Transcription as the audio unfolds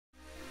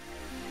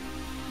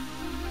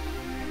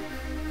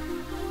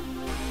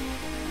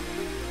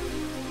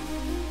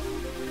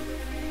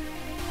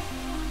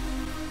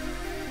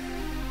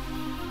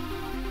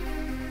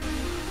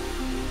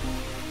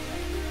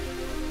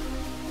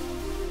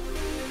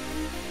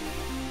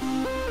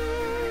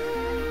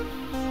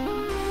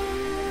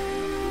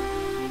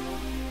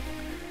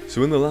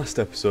So in the last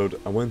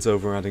episode I went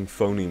over adding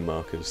phoneme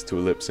markers to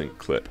a LipSync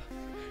clip.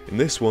 In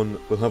this one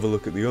we'll have a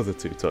look at the other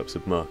two types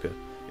of marker,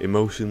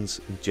 emotions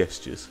and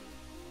gestures.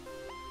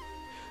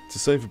 To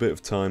save a bit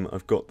of time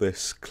I've got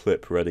this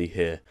clip ready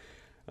here.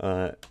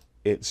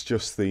 It's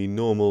just the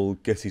normal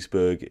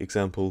Gettysburg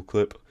example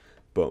clip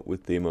but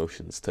with the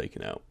emotions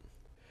taken out.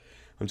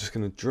 I'm just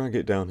going to drag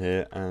it down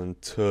here and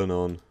turn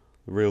on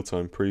the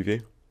real-time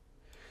preview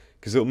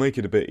because it'll make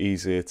it a bit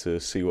easier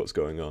to see what's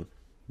going on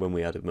when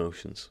we add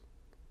emotions.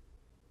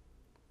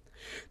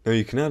 Now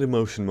you can add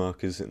emotion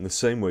markers in the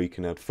same way you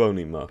can add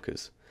phoneme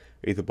markers,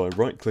 either by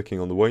right-clicking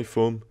on the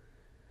waveform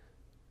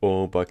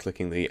or by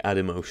clicking the Add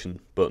Emotion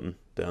button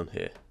down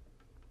here.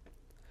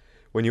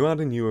 When you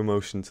add a new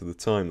emotion to the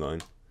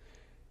timeline,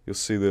 you'll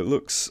see that it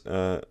looks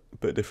a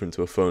bit different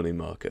to a phoneme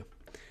marker.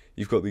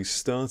 You've got these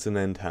start and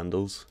end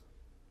handles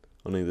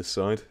on either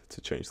side to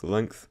change the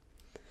length.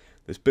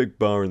 This big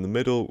bar in the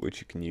middle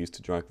which you can use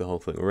to drag the whole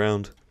thing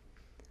around,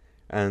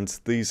 and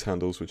these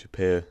handles which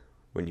appear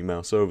when you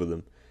mouse over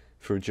them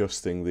for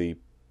adjusting the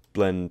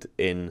blend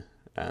in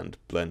and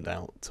blend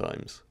out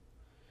times.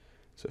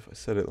 So if I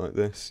set it like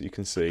this, you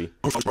can see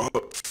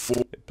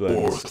it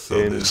blends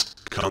in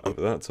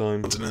over that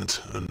time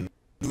and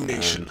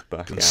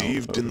back out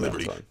over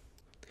that time.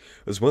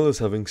 As well as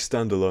having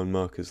standalone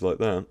markers like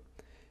that,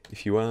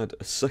 if you add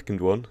a second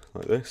one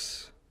like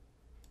this,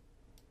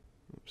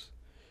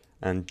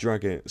 and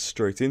drag it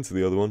straight into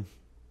the other one,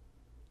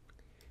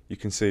 you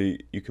can see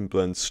you can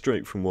blend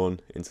straight from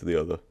one into the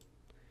other.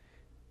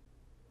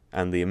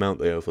 And the amount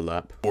they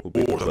overlap will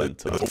be the blend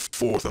time.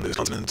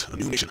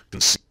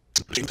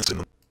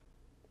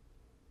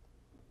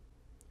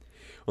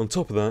 On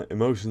top of that,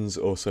 emotions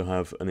also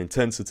have an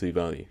intensity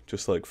value,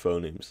 just like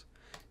phonemes.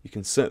 You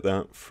can set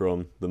that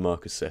from the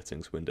marker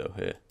settings window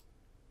here.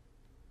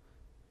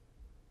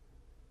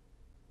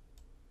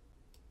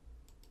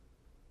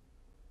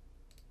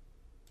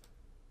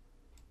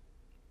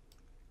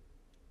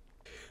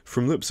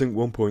 From LipSync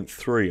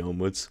 1.3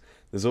 onwards,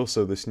 there's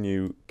also this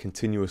new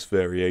continuous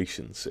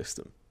variation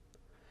system.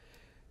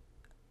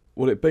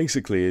 What it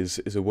basically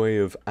is a way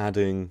of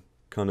adding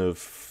kind of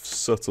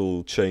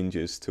subtle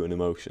changes to an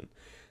emotion.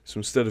 So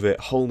instead of it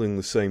holding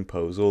the same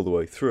pose all the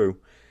way through,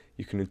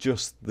 you can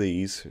adjust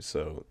these,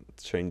 so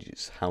it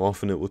changes how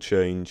often it will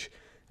change,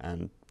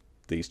 and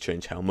these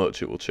change how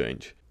much it will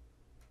change.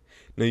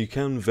 Now you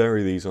can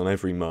vary these on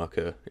every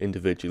marker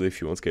individually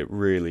if you want to get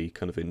really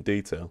kind of in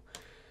detail.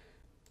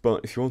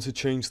 But if you want to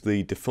change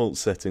the default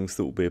settings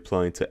that will be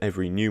applied to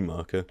every new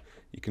marker,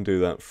 you can do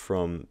that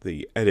from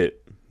the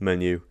Edit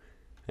menu,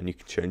 and you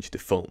can change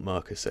default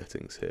marker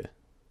settings here.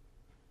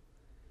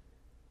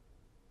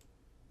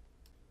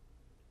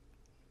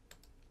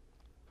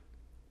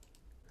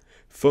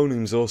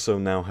 Phonemes also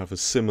now have a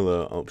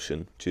similar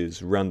option, which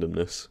is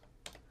randomness,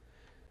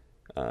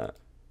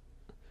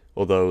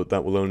 although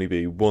that will only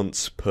be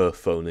once per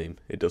phoneme.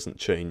 It doesn't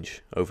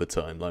change over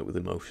time like with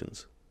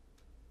emotions.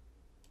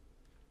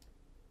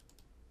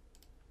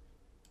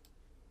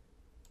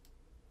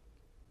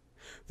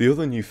 The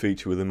other new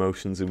feature with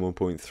emotions in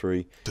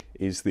 1.3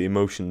 is the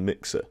emotion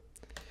mixer.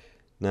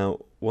 Now,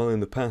 while in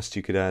the past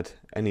you could add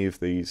any of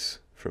these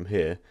from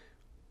here,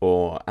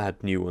 or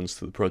add new ones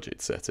to the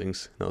project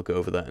settings, and I'll go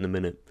over that in a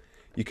minute,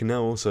 you can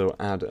now also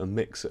add a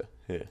mixer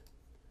here.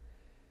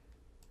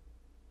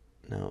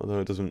 Now, although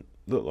it doesn't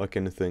look like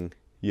anything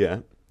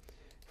yet,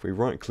 if we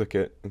right click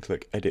it and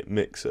click Edit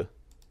Mixer,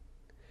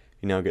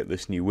 you now get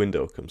this new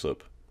window comes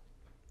up.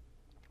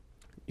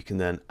 You can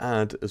then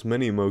add as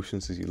many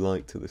emotions as you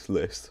like to this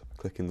list,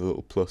 clicking the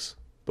little plus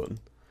button.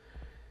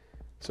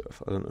 So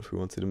if I don't know if we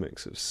wanted a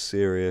mix of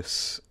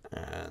serious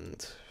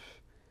and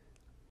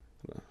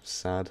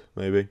sad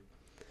maybe,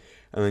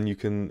 and then you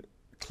can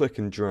click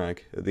and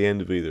drag at the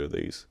end of either of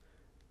these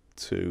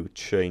to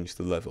change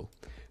the level.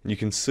 And you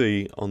can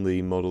see on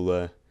the model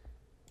there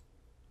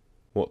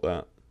what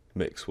that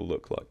mix will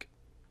look like.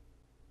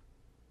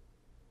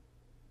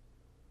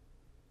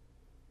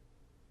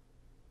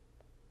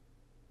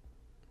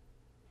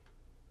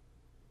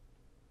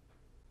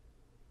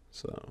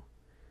 So,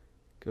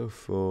 go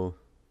for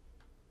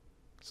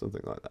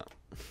something like that.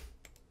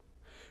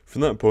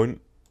 From that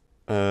point,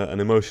 an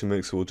emotion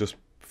mixer will just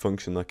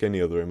function like any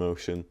other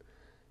emotion,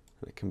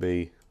 and it can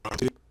be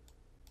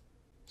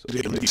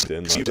sort of mixed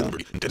in like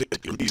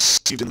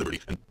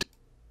that.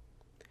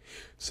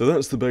 So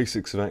that's the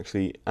basics of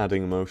actually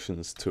adding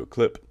emotions to a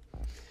clip.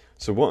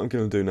 So what I'm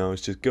going to do now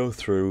is just go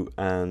through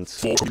and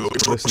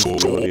listen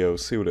to the audio,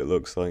 see what it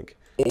looks like,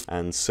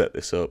 and set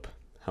this up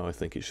how I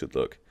think it should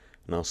look.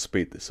 And I'll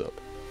speed this up.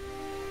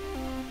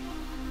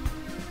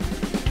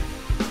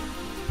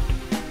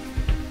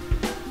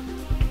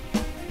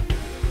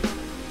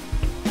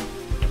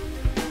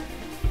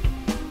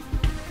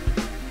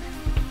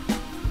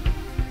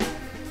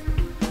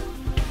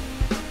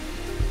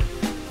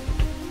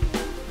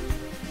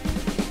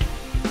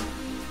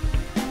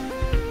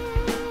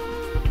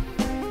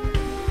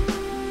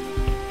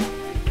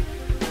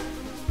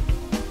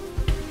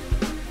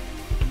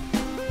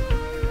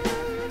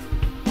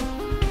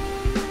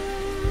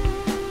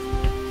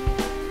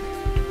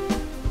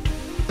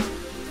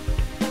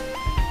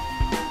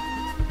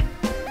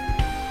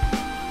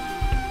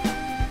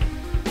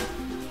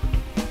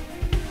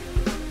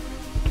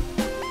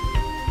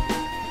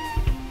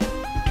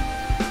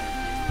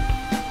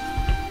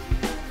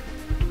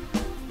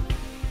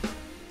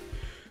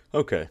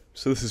 Okay,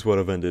 so this is what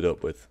I've ended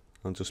up with.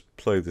 I'll just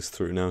play this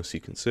through now so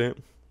you can see it.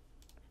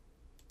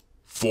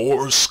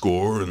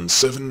 fourscore and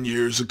 7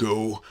 years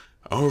ago,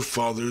 our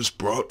fathers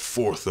brought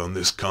forth on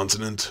this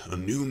continent a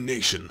new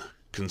nation,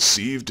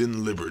 conceived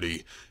in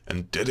liberty,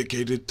 and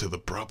dedicated to the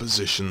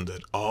proposition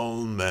that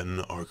all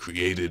men are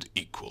created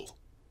equal.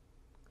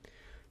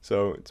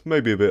 So it's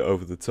maybe a bit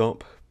over the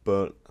top,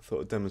 but I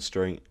thought I'd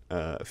demonstrate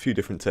a few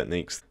different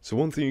techniques. So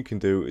one thing you can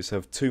do is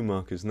have two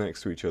markers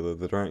next to each other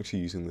that are actually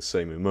using the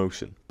same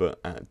emotion, but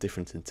at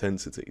different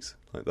intensities,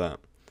 like that.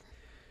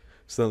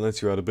 So that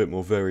lets you add a bit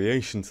more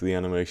variation to the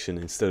animation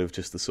instead of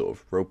just the sort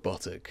of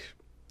robotic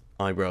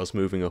eyebrows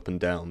moving up and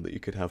down that you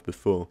could have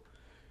before.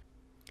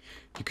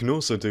 You can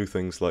also do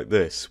things like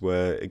this,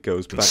 where it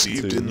goes back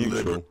to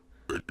neutral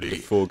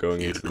before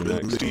going into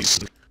the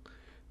next one.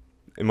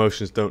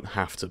 Emotions don't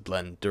have to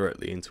blend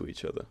directly into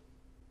each other.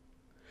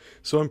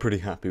 So I'm pretty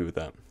happy with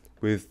that.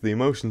 With the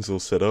emotions all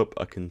set up,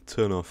 I can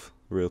turn off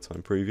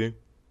real-time preview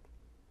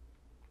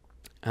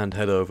and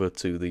head over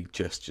to the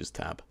gestures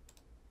tab.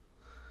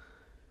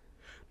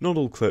 Not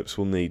all clips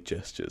will need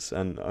gestures,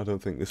 and I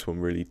don't think this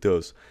one really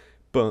does,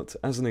 but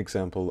as an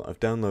example, I've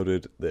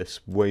downloaded this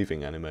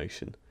waving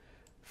animation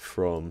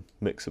from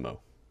Mixamo.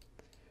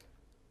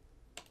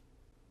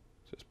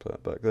 Just put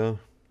that back there.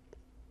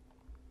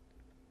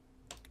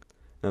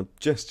 Now,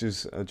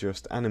 gestures are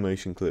just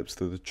animation clips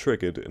that are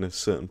triggered in a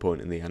certain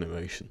point in the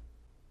animation.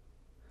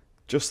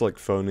 Just like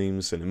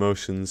phonemes and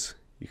emotions,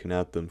 you can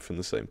add them from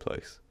the same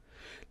place.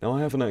 Now,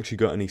 I haven't actually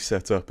got any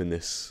set up in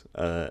this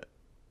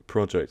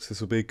project. This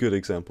will be a good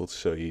example to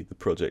show you the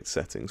project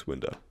settings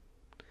window.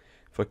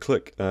 If I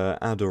click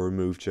add or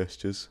remove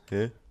gestures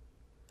here,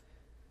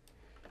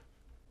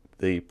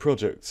 the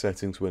project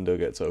settings window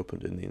gets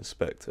opened in the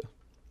inspector.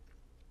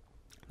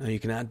 Now you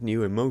can add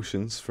new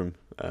emotions from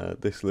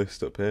this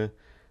list up here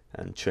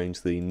and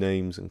change the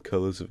names and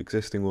colours of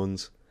existing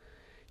ones.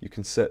 You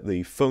can set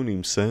the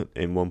phoneme set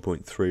in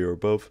 1.3 or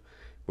above,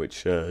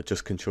 which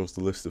just controls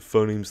the list of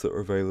phonemes that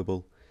are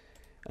available,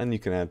 and you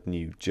can add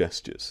new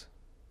gestures.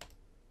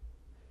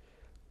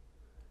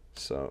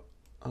 So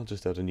I'll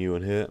just add a new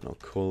one here and I'll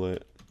call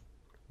it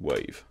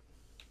wave.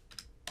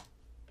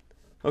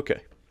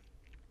 Okay.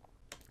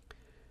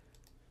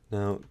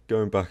 Now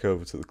going back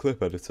over to the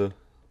clip editor,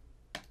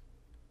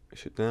 we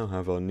should now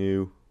have our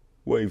new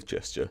wave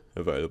gesture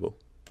available.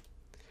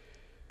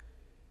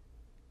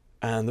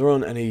 And there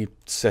aren't any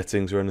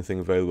settings or anything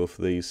available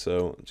for these,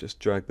 so just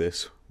drag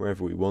this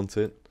wherever we want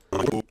it.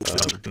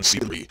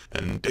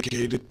 And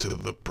dedicated to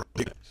the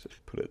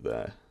just put it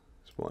there.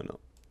 So why not?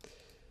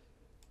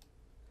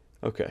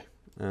 Okay,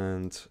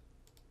 and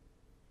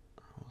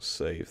I'll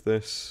save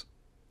this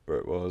where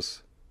it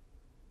was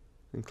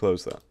and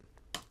close that.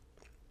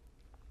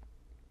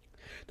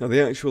 Now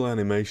the actual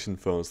animation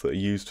files that are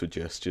used for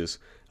gestures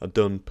are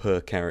done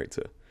per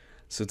character.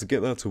 So to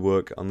get that to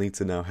work, I'll need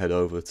to now head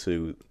over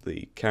to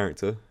the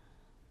character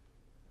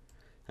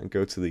and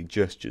go to the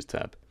gestures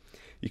tab.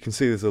 You can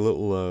see there's a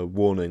little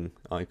warning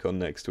icon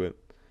next to it,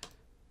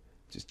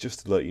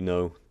 just to let you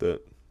know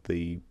that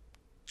the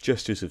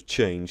gestures have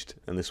changed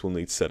and this will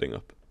need setting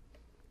up.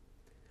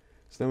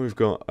 So now we've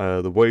got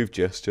the wave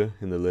gesture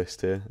in the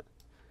list here.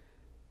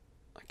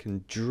 I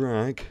can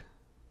drag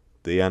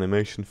the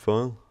animation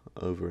file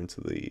over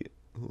into the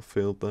little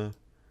field there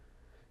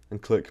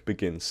and click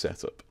begin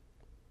setup.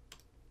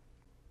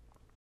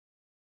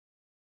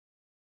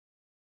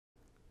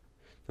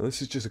 Now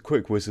this is just a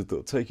quick wizard that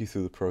will take you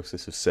through the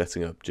process of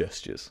setting up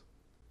gestures.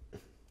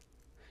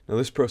 Now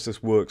this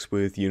process works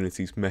with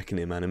Unity's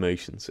Mechanim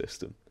animation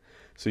system,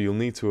 so you'll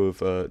need to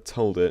have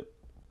told it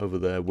over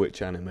there which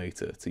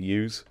animator to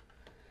use,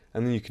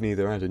 and then you can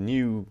either add a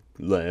new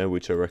layer,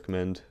 which I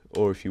recommend,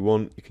 or if you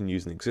want you can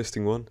use an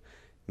existing one,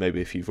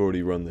 maybe if you've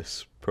already run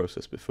this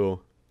process before,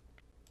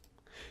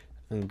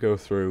 and go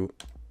through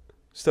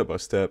step by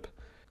step.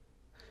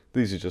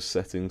 These are just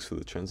settings for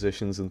the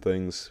transitions and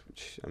things,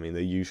 which, I mean,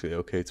 they're usually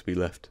okay to be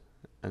left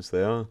as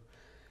they are.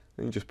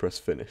 Then you just press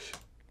finish.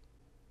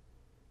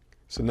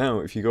 So now,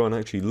 if you go and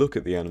actually look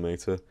at the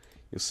animator,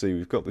 you'll see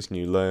we've got this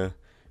new layer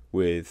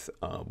with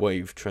our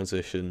wave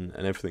transition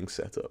and everything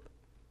set up.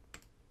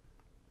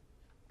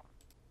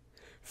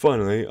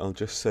 Finally, I'll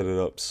just set it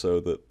up so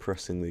that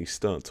pressing the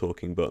start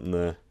talking button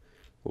there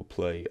will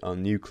play our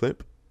new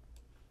clip.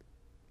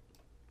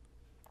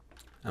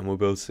 And we'll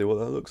be able to see what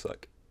that looks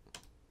like.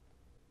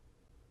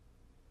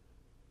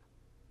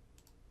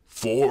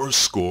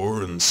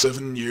 fourscore and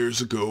 7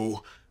 years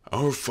ago,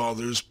 our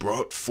fathers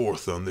brought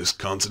forth on this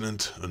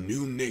continent a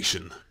new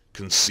nation,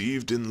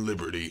 conceived in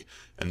liberty,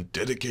 and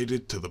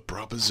dedicated to the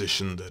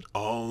proposition that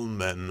all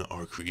men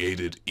are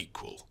created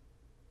equal.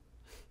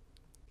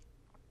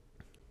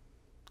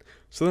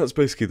 So that's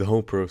basically the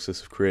whole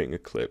process of creating a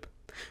clip.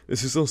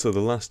 This is also the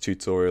last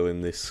tutorial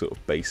in this sort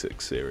of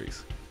basic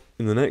series.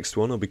 In the next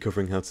one I'll be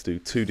covering how to do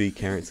 2D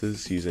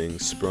characters using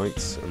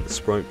sprites and the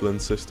sprite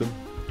blend system,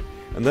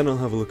 and then I'll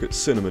have a look at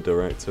Cinema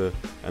Director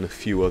and a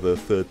few other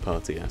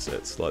third-party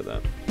assets like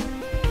that.